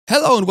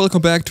Hello and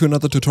welcome back to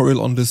another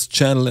tutorial on this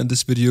channel. In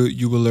this video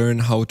you will learn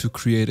how to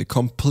create a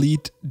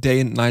complete day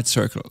and night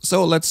circle.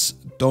 So let's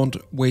don't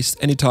waste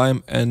any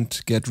time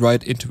and get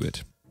right into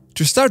it.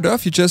 To start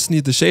off you just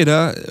need the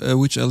shader,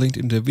 which I linked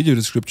in the video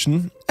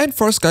description, and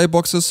 4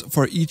 skyboxes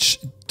for each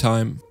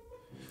time.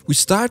 We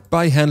start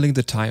by handling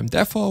the time,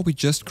 therefore we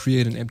just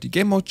create an empty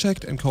game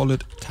object and call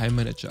it time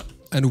manager.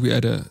 And we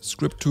add a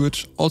script to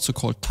it, also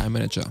called time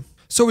manager.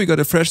 So we got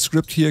a fresh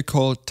script here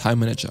called time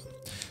manager.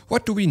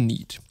 What do we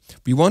need?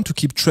 We want to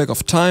keep track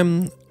of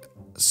time,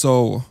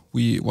 so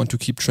we want to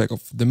keep track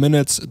of the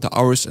minutes, the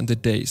hours and the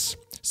days.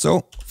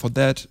 So for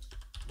that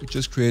we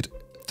just create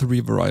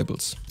 3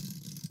 variables.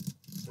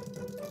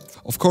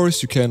 Of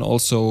course you can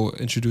also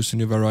introduce a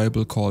new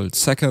variable called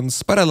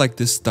seconds, but I like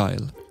this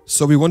style.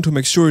 So we want to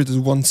make sure that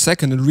 1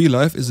 second in real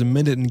life is a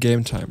minute in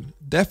game time.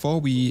 Therefore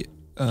we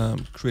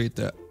create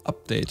the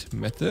update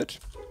method.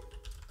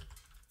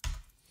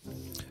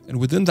 And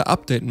within the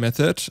update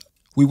method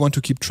we want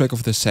to keep track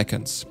of the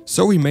seconds.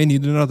 So we may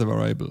need another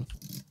variable.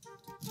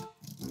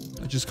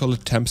 I just call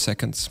it temp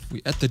seconds.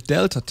 We add the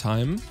delta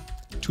time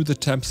to the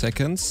temp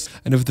seconds,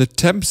 and if the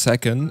temp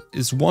second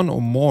is 1 or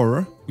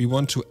more, we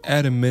want to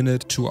add a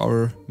minute to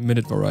our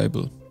minute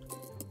variable.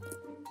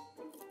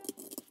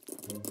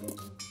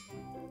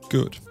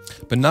 Good.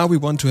 But now we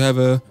want to have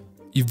a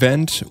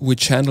event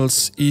which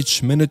handles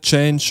each minute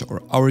change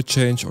or hour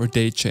change or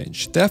day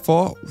change.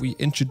 Therefore, we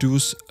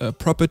introduce a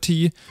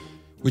property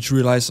which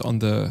relies on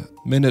the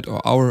minute or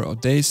hour or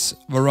days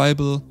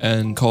variable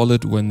and call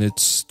it when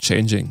it's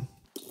changing.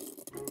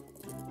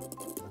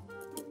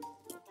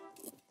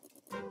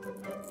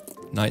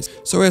 Nice.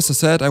 So as I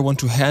said, I want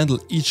to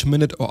handle each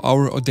minute or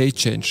hour or day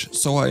change.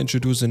 So I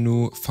introduce a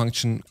new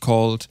function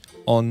called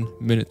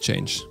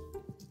onMinuteChange.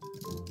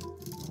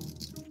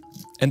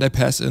 And I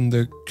pass in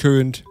the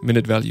current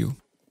minute value.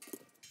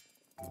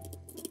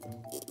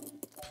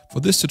 For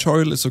this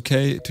tutorial it's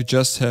okay to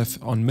just have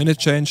on minute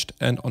changed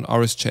and on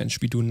hours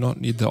changed. We do not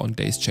need the on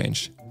days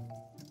change.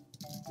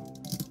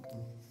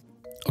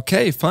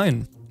 Okay,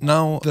 fine.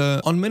 Now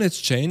the on minutes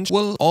change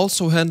will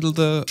also handle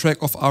the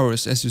track of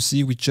hours. As you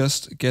see, we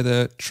just get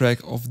a track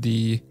of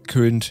the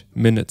current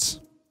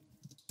minutes.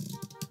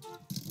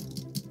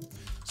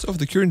 So if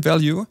the current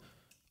value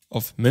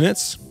of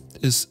minutes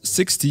is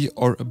 60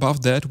 or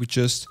above that, we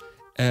just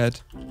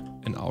add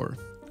an hour.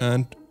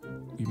 And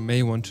we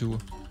may want to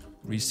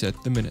reset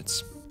the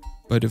minutes.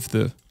 But if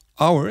the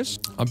hours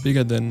are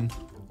bigger than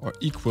or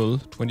equal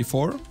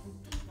 24,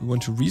 we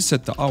want to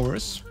reset the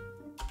hours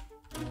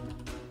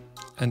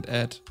and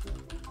add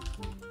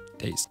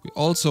days. We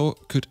also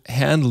could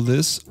handle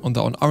this on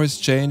the on hours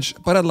change,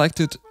 but I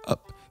like it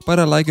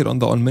on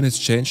the on minutes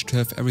change to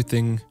have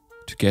everything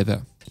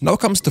together. Now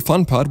comes the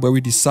fun part where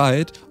we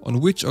decide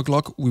on which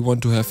o'clock we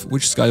want to have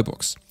which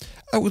skybox.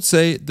 I would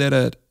say that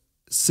at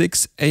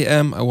 6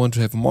 AM I want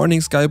to have a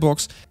morning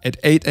skybox, at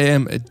 8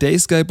 AM a day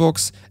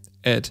skybox,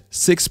 at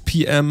 6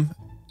 PM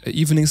a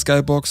evening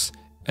skybox,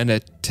 and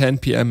at 10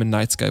 PM a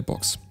night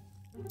skybox.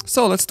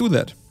 So let's do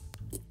that.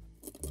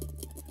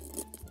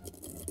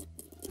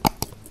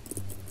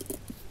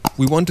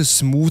 We want a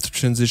smooth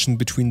transition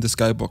between the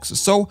skyboxes,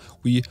 so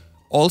we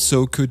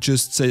also could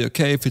just say,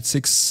 okay, if it's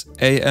 6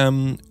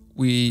 AM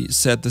we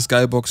set the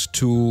skybox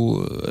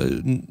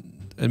to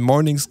a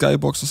morning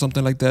skybox or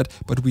something like that,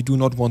 but we do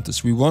not want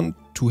this. We want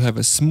to have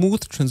a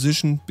smooth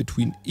transition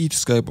between each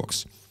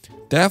skybox.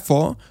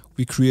 Therefore,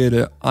 we create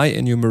an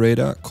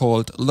enumerator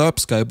called lerp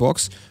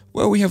skybox,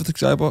 where we have the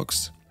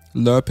skybox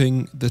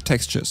lerping the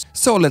textures.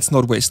 So let's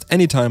not waste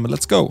any time and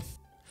let's go.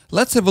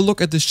 Let's have a look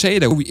at the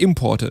shader we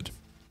imported.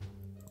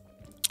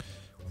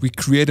 We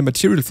create a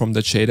material from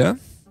the shader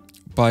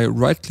by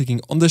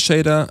right-clicking on the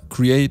shader,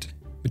 create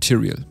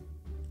material.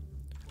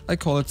 I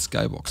call it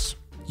skybox.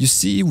 You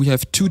see we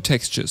have 2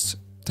 textures,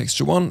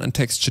 texture 1 and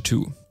texture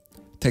 2.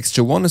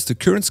 Texture 1 is the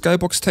current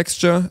skybox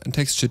texture and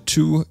texture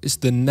 2 is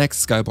the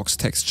next skybox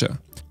texture.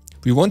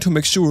 We want to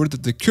make sure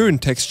that the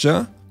current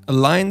texture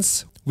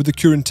aligns with the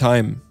current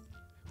time.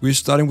 We're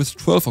starting with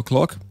 12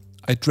 o'clock.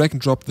 I drag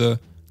and drop the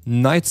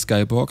night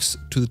skybox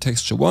to the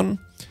texture 1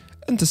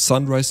 and the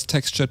sunrise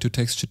texture to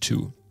texture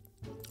 2.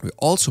 We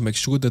also make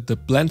sure that the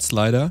blend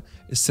slider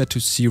is set to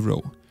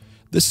 0.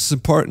 This is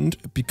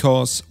important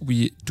because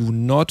we do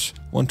not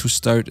want to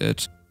start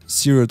at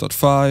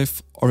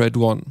 0.5 or at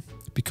 1,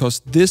 because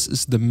this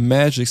is the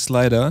magic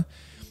slider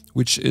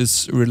which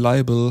is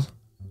reliable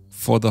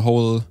for the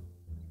whole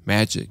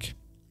magic.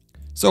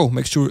 So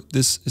make sure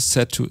this is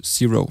set to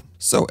 0.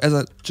 So as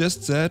I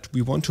just said,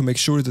 we want to make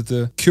sure that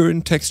the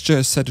current texture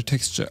is set to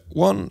texture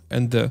 1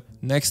 and the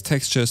next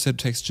texture is set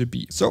to texture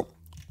B. So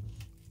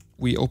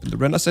we open the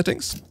render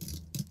settings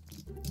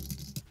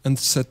and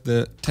set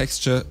the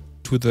texture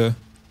to the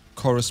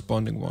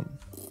corresponding one.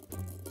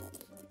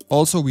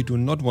 Also, we do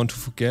not want to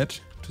forget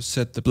to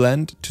set the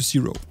blend to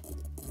 0.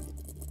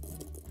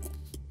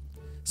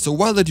 So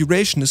while the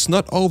duration is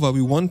not over,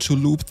 we want to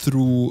loop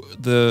through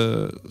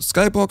the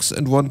skybox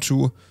and want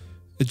to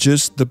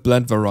adjust the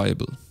blend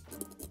variable.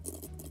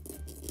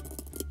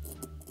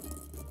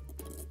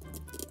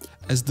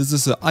 as this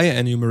is an I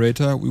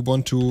enumerator, we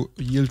want to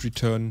yield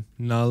return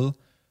null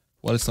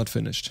while it's not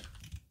finished.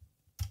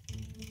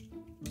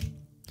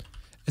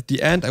 At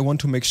the end, I want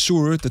to make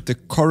sure that the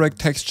correct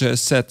texture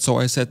is set. So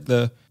I set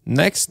the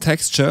next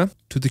texture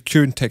to the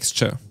current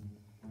texture.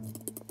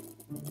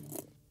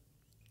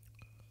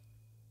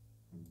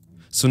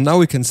 So now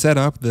we can set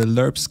up the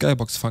lerp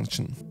skybox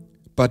function.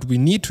 But we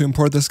need to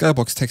import the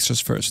skybox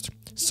textures first.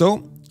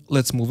 So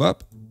let's move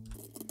up.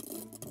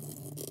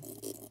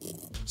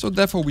 So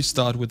therefore we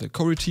start with the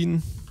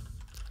coroutine,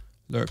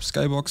 lerp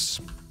skybox.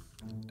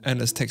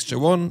 And as texture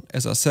 1,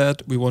 as I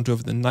said, we want to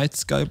have the night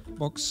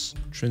skybox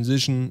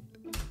transition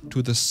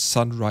to the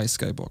sunrise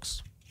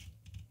skybox.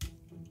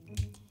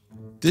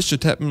 This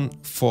should happen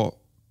for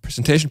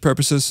presentation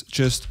purposes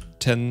just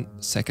 10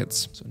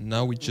 seconds. So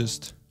now we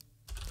just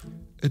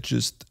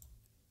adjust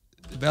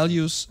the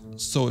values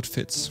so it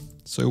fits.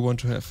 So we want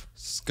to have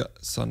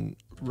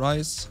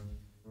sunrise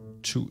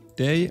to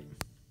day,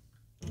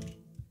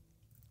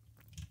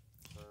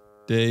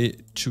 day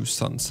to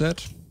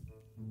sunset,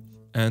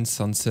 and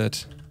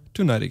sunset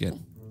to night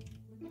again.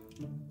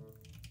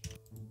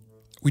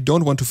 We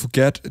don't want to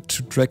forget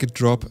to drag and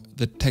drop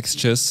the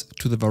textures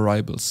to the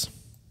variables.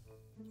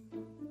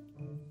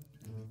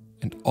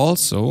 And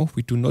also,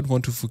 we do not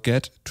want to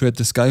forget to add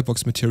the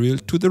skybox material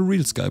to the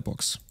real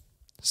skybox.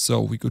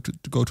 So we go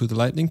to the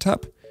Lightning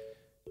tab,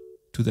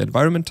 to the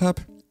Environment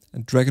tab,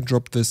 and drag and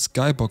drop the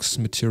skybox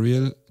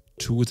material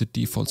to the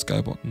default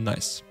skybox.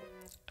 Nice.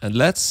 And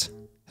let's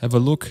have a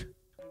look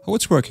how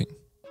it's working.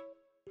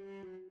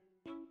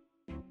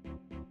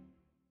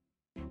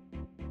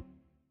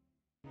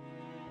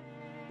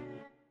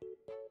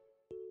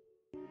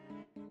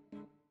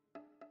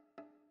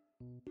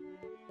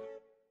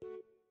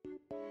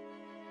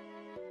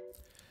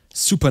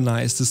 Super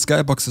nice, the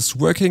skybox is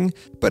working,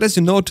 but as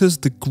you notice,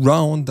 the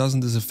ground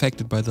isn't as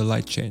affected by the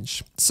light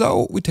change.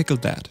 So we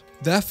tackled that.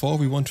 Therefore,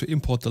 we want to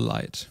import the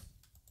light.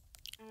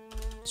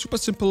 Super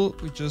simple,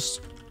 we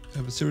just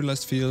have a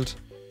serialized field,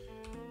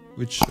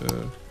 which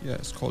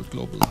is called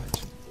global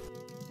light.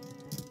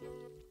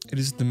 It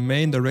is the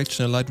main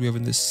directional light we have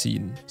in this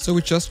scene. So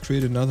we just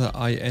create another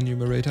I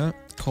enumerator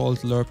called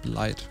lerp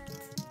light.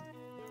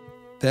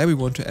 There we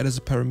want to add as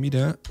a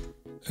parameter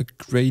a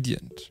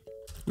gradient,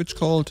 which is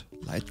called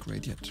light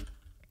gradient.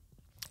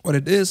 What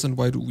it is and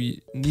why do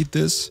we need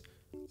this,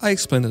 I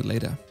explain it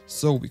later.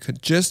 So we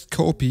could just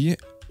copy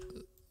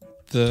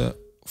the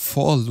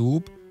for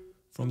loop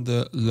from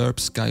the lerp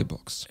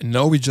skybox. And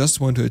now we just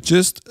want to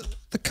adjust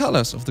the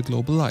colors of the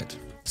global light.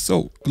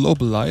 So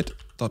global light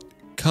dot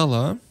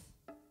color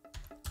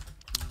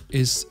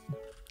is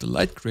the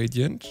light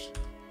gradient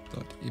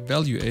dot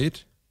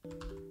evaluate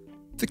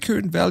the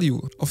current value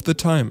of the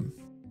time.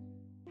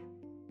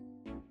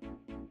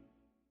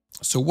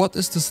 So what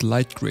is this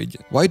light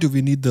gradient? Why do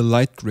we need the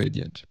light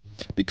gradient?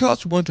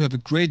 Because we want to have a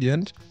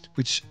gradient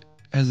which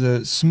has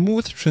a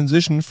smooth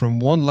transition from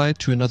one light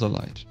to another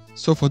light.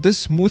 So for this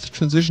smooth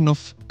transition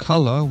of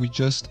color, we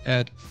just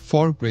add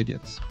 4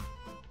 gradients.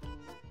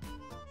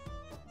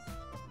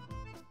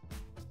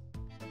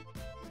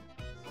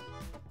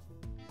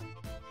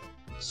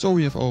 So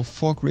we have our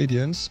 4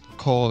 gradients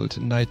called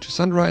night to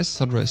sunrise,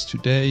 sunrise to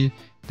day,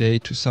 day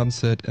to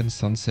sunset, and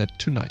sunset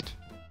to night.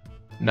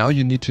 Now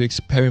you need to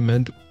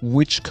experiment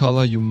which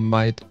color you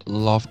might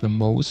love the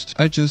most.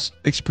 I just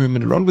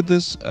experiment around with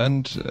this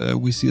and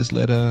we see us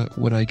later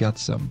when I got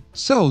some.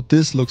 So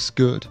this looks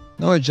good.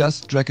 Now I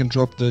just drag and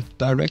drop the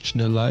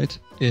directional light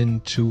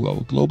into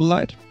our global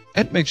light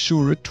and make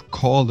sure to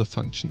call the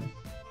function.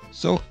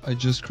 So I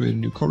just create a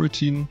new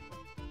coroutine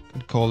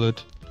and call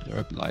it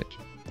lerp light.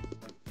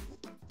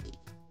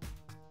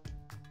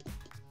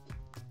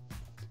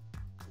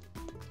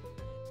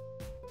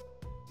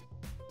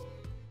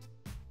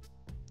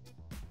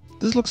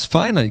 This looks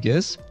fine, I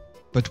guess,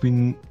 but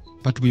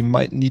we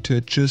might need to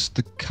adjust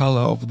the color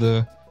of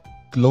the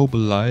global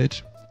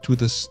light to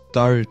the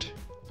start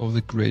of the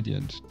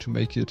gradient to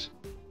make it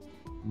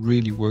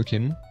really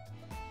working.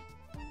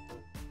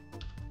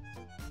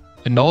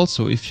 And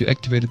also, if you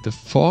activated the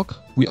fog,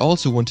 we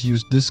also want to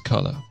use this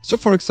color. So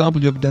for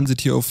example, you have a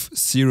density of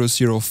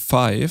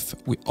 005.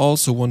 We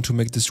also want to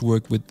make this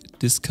work with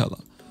this color.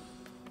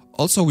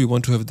 Also, we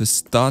want to have the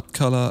start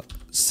color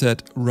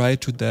set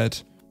right to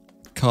that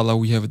color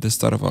we have at the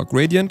start of our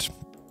gradient,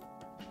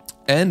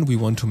 and we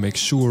want to make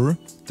sure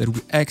that we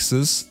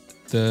access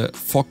the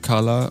fog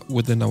color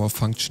within our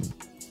function.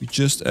 We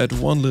just add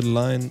one little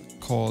line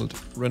called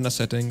render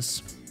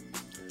settings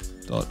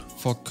dot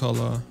fog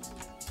color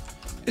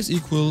is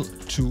equal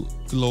to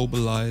global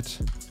light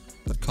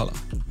dot color.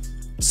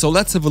 So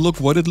let's have a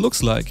look what it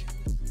looks like.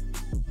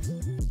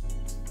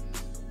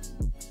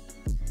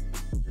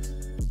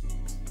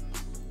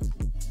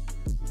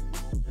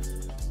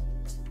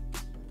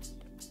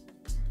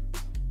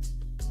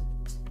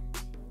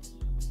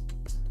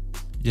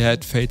 Yeah,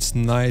 it fades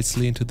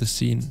nicely into the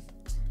scene.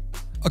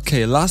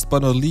 Okay, last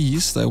but not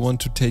least, I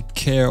want to take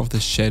care of the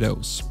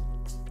shadows.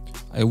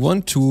 I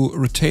want to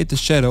rotate the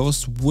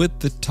shadows with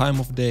the time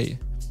of day.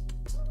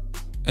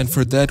 And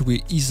for that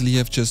we easily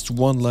have just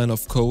one line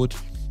of code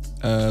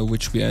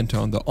which we enter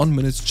on the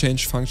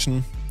onMinutesChange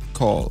function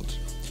called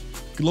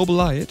global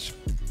light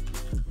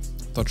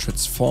dot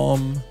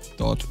transform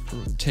dot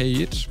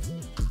rotate.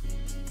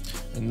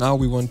 And now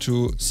we want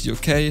to see,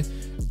 okay,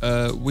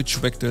 which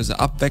vector is the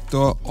up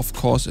vector. Of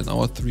course, in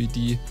our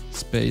 3D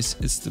space,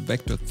 it's the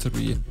vector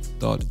 3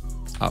 dot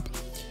up.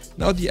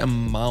 Now the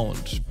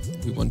amount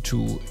we want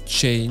to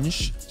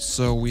change,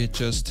 so we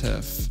just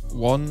have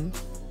 1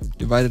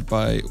 divided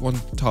by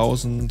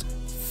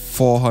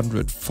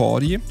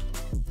 1440.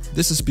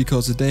 This is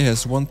because the day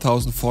has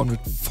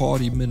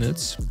 1440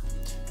 minutes.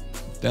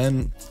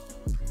 Then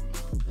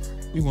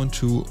we want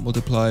to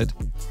multiply it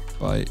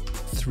by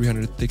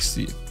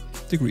 360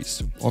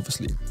 degrees,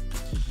 obviously.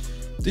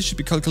 This should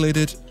be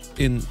calculated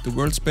in the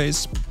world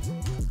space,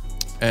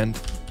 and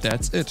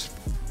that's it.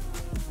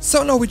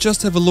 So now we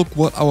just have a look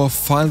what our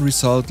final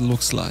result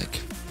looks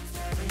like.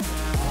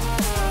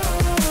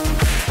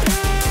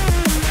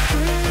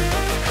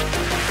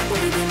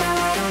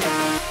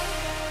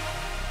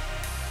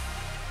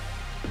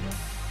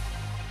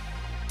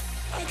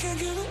 I can't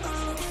give it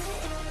up.